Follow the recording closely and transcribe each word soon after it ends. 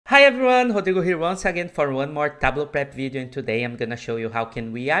Hi everyone, Rodrigo here once again for one more Tableau Prep video, and today I'm gonna show you how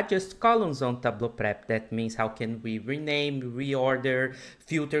can we adjust columns on Tableau Prep. That means how can we rename, reorder,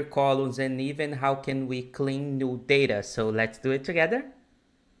 filter columns, and even how can we clean new data. So let's do it together.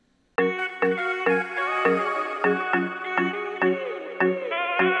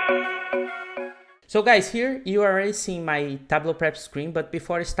 So guys, here you are already seeing my Tableau Prep screen, but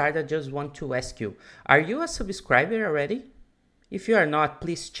before I start, I just want to ask you, are you a subscriber already? If you are not,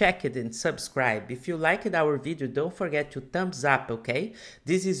 please check it and subscribe. If you liked our video, don't forget to thumbs up, okay?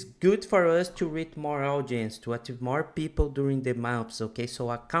 This is good for us to reach more audience, to achieve more people during the months, okay? So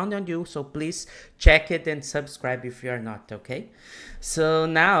I count on you, so please check it and subscribe if you are not, okay? So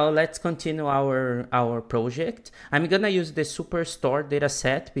now let's continue our project. I'm gonna use the Superstore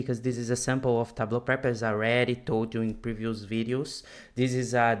dataset because this is a sample of Tableau Prep, as I already told you in previous videos. This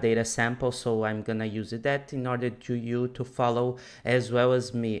is a data sample, so I'm gonna use that in order to you to follow as well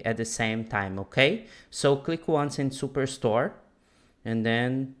as me at the same time, okay? So click once in Superstore, and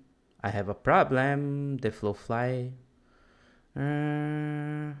then I have a problem, the flow fly.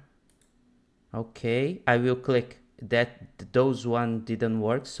 Okay, I will click that those one didn't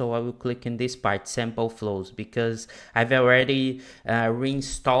work, so I will click in this part, sample flows, because I've already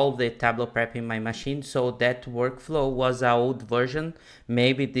reinstalled the Tableau Prep in my machine, so that workflow was an old version.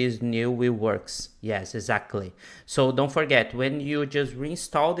 Maybe this new will works. Yes, exactly. So don't forget, when you just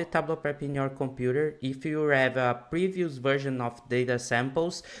reinstall the Tableau Prep in your computer, if you have a previous version of data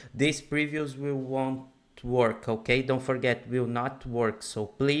samples, this previous won't work, okay? Don't forget, will not work. So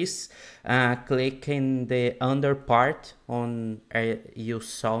please click in the under part on you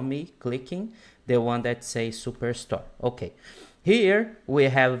saw me clicking, the one that says Superstore. Okay, here we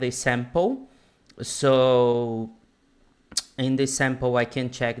have the sample. So in the sample I can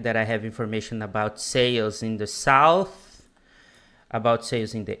check that I have information about sales in the south, about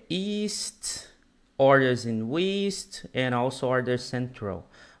sales in the east, orders in west, and also orders central.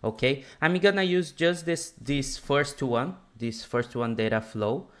 Okay, I'm gonna use just this first one data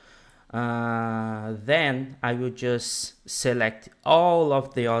flow. Then I will just select all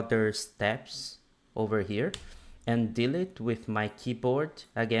of the other steps over here and delete with my keyboard.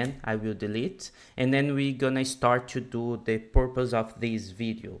 Again, I will delete, and then we're gonna start to do the purpose of this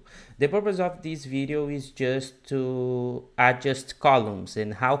video. The purpose of this video is just to adjust columns.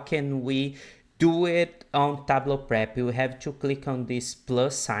 And how can we do it on Tableau Prep? You have to click on this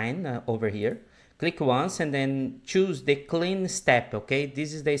plus sign over here. Click once and then choose the clean step, okay?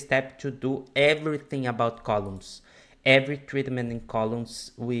 This is the step to do everything about columns. Every treatment in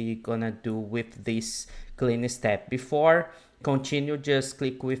columns we're gonna do with this clean step. Before continue, just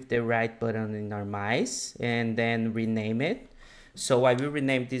click with the right button in our mice and then rename it. So I will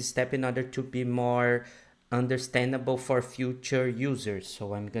rename this step in order to be more understandable for future users.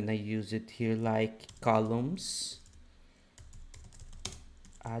 So I'm gonna use it here like columns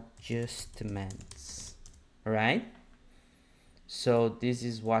adjustments. All right, so this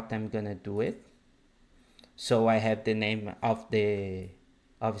is what I'm gonna do it. So I have the name of the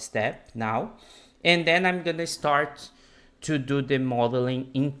step now, and then I'm gonna start to do the modeling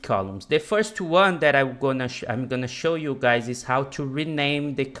in columns. The first one that I'm gonna show you guys is how to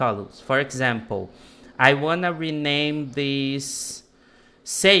rename the columns. For example, I want to rename these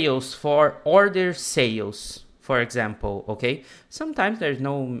sales for order sales, for example, okay? Sometimes there's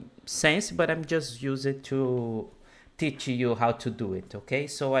no sense, but I'm just using it to teach you how to do it, okay?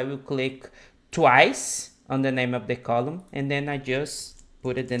 So I will click twice on the name of the column, and then I just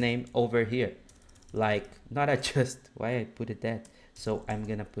put the name over here. Like, not adjust, why I put it that? So I'm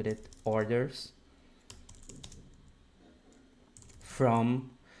gonna put it orders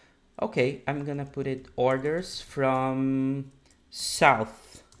from, okay, I'm gonna put it orders from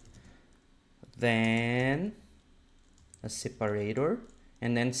south, then a separator,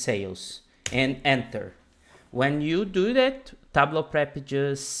 and then sales, and enter. When you do that, Tableau Prep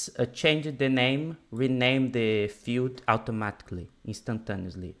just change the name, rename the field automatically,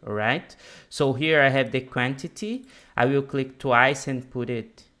 instantaneously, all right? So here I have the quantity. I will click twice and put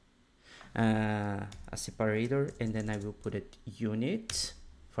it a separator, and then I will put it unit,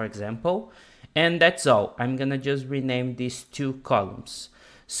 for example, and that's all. I'm gonna just rename these two columns.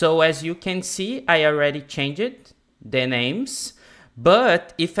 So as you can see, I already changed the names,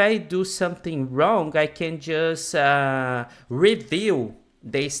 but if I do something wrong, I can just review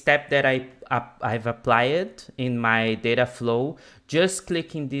the step that I've applied in my data flow. Just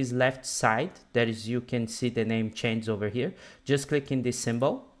clicking this left side, that is, you can see the name change over here. Just clicking this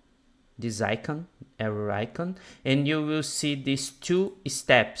symbol, this icon, arrow icon, and you will see these two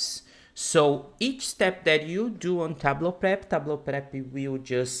steps. So each step that you do on Tableau Prep will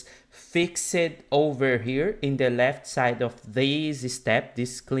just fix it over here in the left side of this step,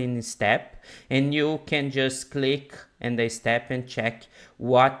 this clean step, and you can just click in the step and check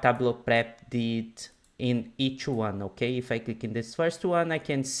what Tableau Prep did in each one. Okay, if I click in this first one, I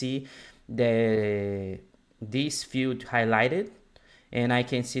can see this field highlighted, and I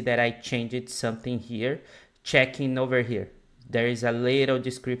can see that I changed something here. Checking over here, there is a little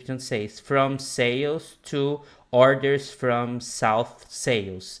description says from sales to orders from South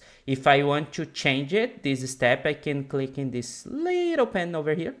sales. If I want to change it, this step, I can click in this little pen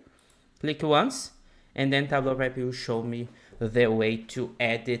over here, click once, and then Tableau Prep will show me the way to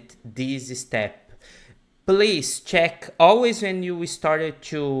edit this step. Please check always when you started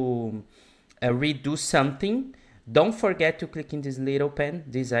to redo something. Don't forget to click in this little pen,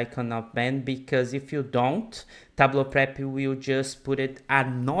 this icon of pen, because if you don't, Tableau Prep will just put it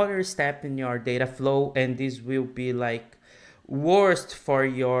another step in your data flow, and this will be like worst for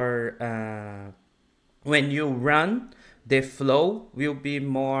your when you run the flow will be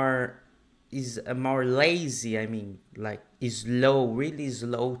more lazy. I mean, like is slow, really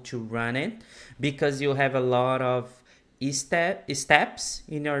slow to run it, because you have a lot of steps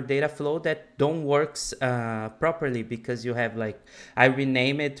in your data flow that don't work properly, because you have like, I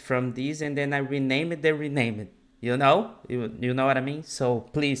rename it from this and then I rename it, you know what I mean? So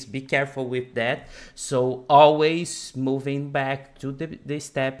please be careful with that. So always moving back to the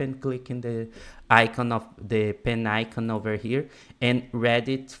step and clicking the icon of the pen icon over here and read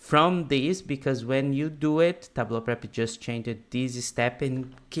it from this, because when you do it, Tableau Prep just changed this step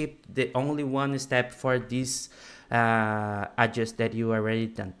and keep the only one step for this adjust that you already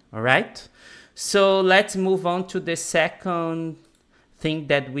done. All right, so let's move on to the second thing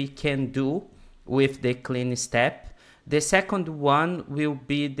that we can do with the clean step. The second one will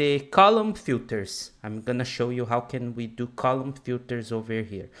be the column filters. I'm gonna show you how can we do column filters over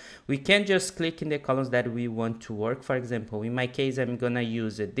here. We can just click in the columns that we want to work. For example, in my case, I'm gonna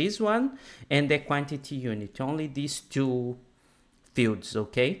use this one and the quantity unit, only these two fields.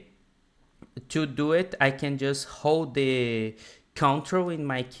 Okay, to do it, I can just hold the Control in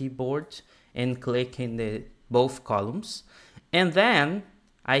my keyboard and click in the both columns, and then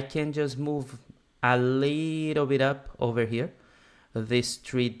I can just move a little bit up over here, these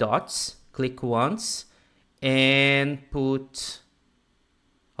three dots, click once and put,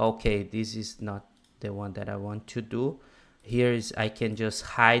 okay, this is not the one that I want to do. Here is, I can just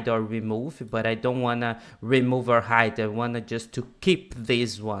hide or remove, but I don't want to remove or hide. I want to just to keep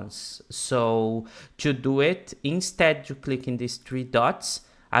these ones. So to do it, instead to click in these three dots,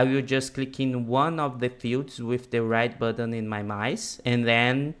 I will just click in one of the fields with the right button in my mouse, and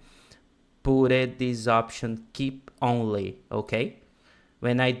then put it this option, keep only. Okay,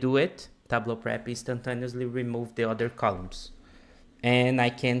 when I do it, Tableau Prep instantaneously remove the other columns. And I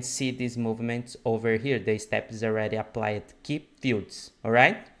can see these movements over here. The step is already applied. Keep fields. All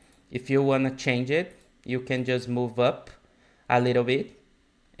right. If you want to change it, you can just move up a little bit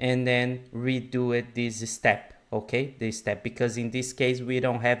and then redo it this step. Okay, this step, because in this case we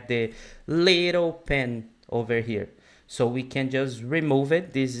don't have the little pen over here, so we can just remove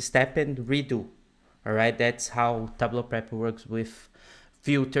it this step and redo. All right, that's how Tableau Prep works with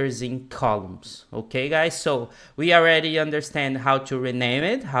filters in columns. Okay guys, so we already understand how to rename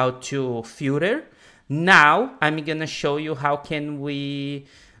it, how to filter. Now I'm gonna show you how can we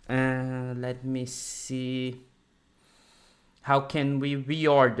let me see, how can we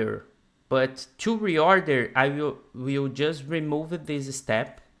reorder. But to reorder, I will just remove this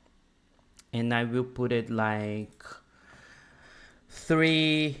step and I will put it like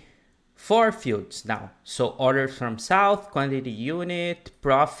 4 fields now. So orders from South, quantity unit,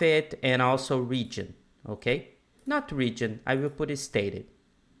 profit, and also region. Okay, not region, I will put it state.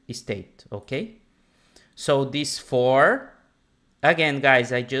 Okay, so these 4, again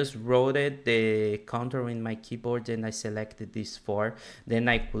guys, I just wrote it the control in my keyboard and I selected these 4, then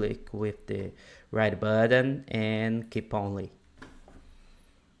I click with the right button and keep only.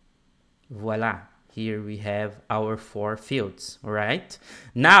 Voila, here we have our 4 fields. All right,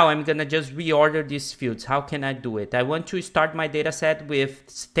 now I'm gonna just reorder these fields. How can I do it? I want to start my data set with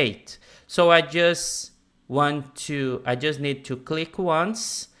state, so I just need to click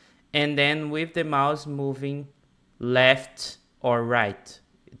once and then with the mouse moving left or right,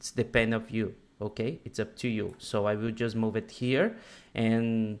 it's depend of you. Okay, it's up to you. So I will just move it here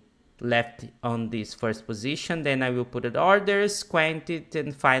and left on this first position, then I will put it orders, quantity,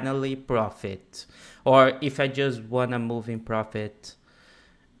 and finally profit. Or if I just want to move in profit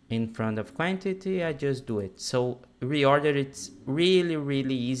in front of quantity, I just do it. So reorder, it's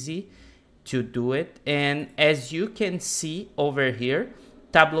really easy, to do it. And as you can see over here,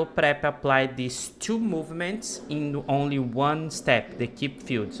 Tableau Prep applied these two movements in only one step, the keep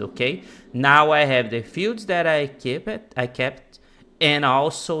fields, okay? Now I have the fields that I kept, and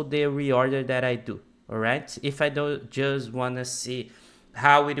also the reorder that I do, all right? If I don't just want to see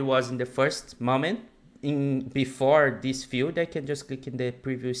how it was in the first moment, before this field, I can just click in the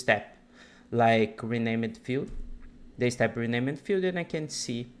previous step, like rename it field, the step rename it field, and I can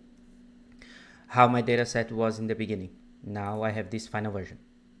see how my data set was in the beginning. Now I have this final version.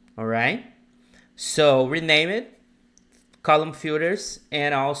 All right. So rename it, column filters,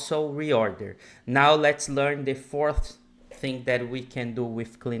 and also reorder. Now let's learn the fourth thing that we can do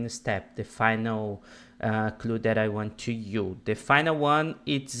with clean step, the final clue that I want to use. The final one,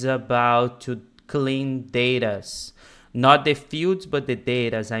 it's about to clean datas, not the fields, but the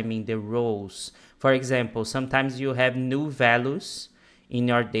datas, I mean the rows. For example, sometimes you have new values in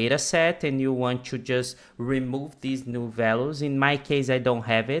your data set and you want to just remove these new values. In my case, I don't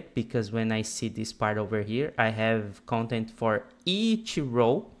have it because when I see this part over here, I have content for each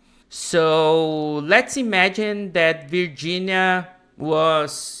row. So let's imagine that Virginia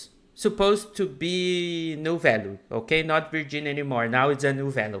was supposed to be new value, okay? Not Virginia anymore. Now it's a new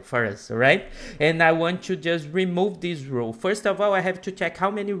value for us, all right? And I want to just remove this row. First of all, I have to check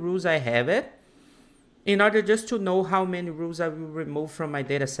how many rows I have it, in order just to know how many rows I will remove from my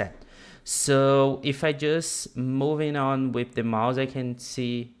data set. So if I just moving on with the mouse, I can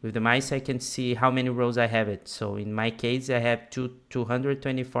see, with the mice, I can see how many rows I have it. So in my case, I have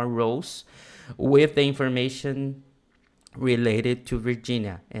 224 rows with the information related to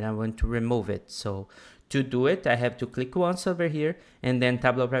Virginia, and I want to remove it. So to do it, I have to click once over here, and then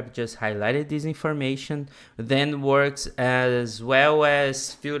Tableau Prep just highlighted this information, then works as well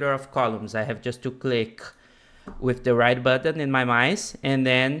as filter of columns. I have just to click with the right button in my mouse and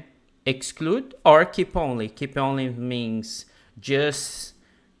then exclude or keep only. Keep only means just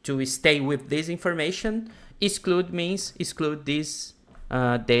to stay with this information. Exclude means exclude this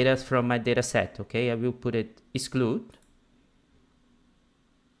data from my data set. Okay, I will put it exclude.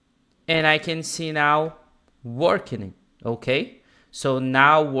 And I can see now working, okay? So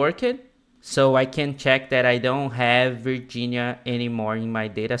now working, so I can check that I don't have Virginia anymore in my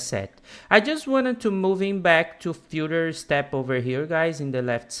data set. I just wanted to moving back to filter step over here, guys, in the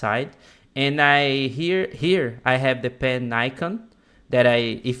left side. And here I have the pen icon that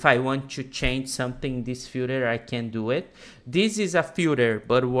if I want to change something in this filter, I can do it. This is a filter,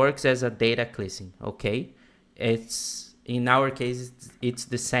 but works as a data cleansing, okay? It's, in our case, it's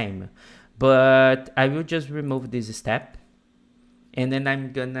the same. But I will just remove this step, and then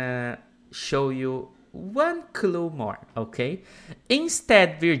I'm gonna show you one clue more, okay?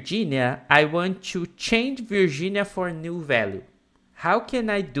 Instead Virginia, I want to change Virginia for new value. How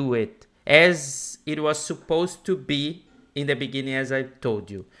can I do it as it was supposed to be in the beginning, as I told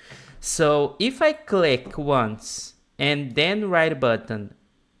you? So if I click once and then right button,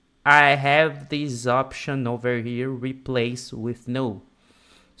 I have this option over here, replace with null.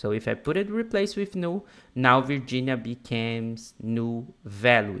 So if I put it replace with null, now Virginia becomes new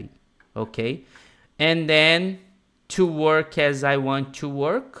value, okay? And then to work as I want to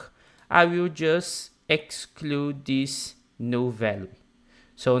work, I will just exclude this null value.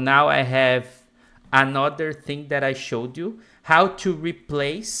 So now I have another thing that I showed you, how to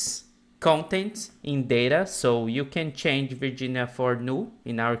replace content in data. So you can change Virginia for null.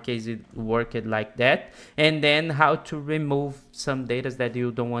 In our case, it worked like that. And then how to remove some data that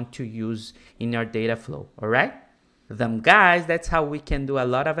you don't want to use in your data flow. All right. Guys, that's how we can do a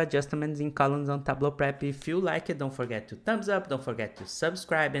lot of adjustments in columns on Tableau Prep. If you like it, don't forget to thumbs up, don't forget to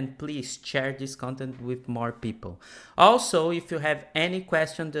subscribe, and please share this content with more people. Also, if you have any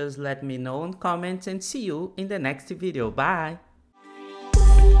questions, just let me know in comments, and see you in the next video. Bye.